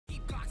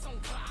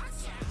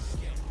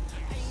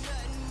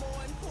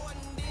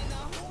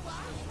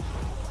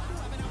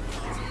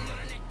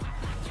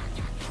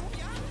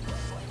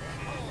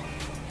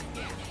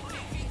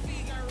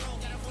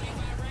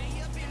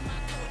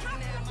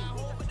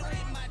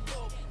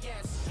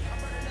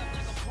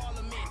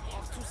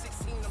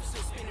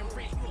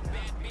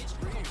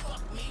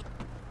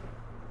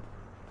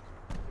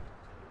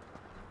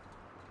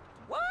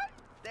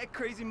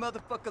crazy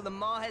motherfucker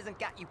Lamar hasn't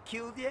got you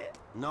killed yet?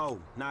 No,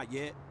 not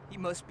yet. He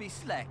must be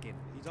slacking.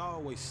 He's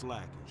always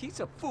slacking. He's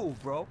a fool,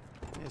 bro.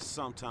 Yes,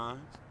 sometimes.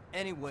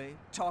 Anyway,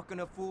 talking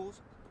of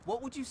fools,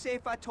 what would you say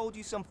if I told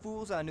you some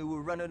fools I knew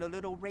were running a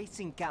little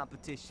racing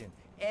competition?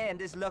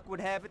 And as luck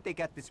would have it, they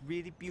got this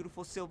really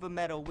beautiful silver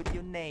medal with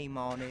your name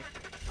on it.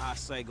 I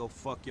say go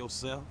fuck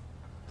yourself.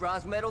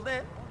 Bronze medal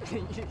then?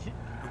 You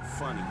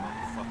funny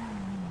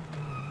motherfucker.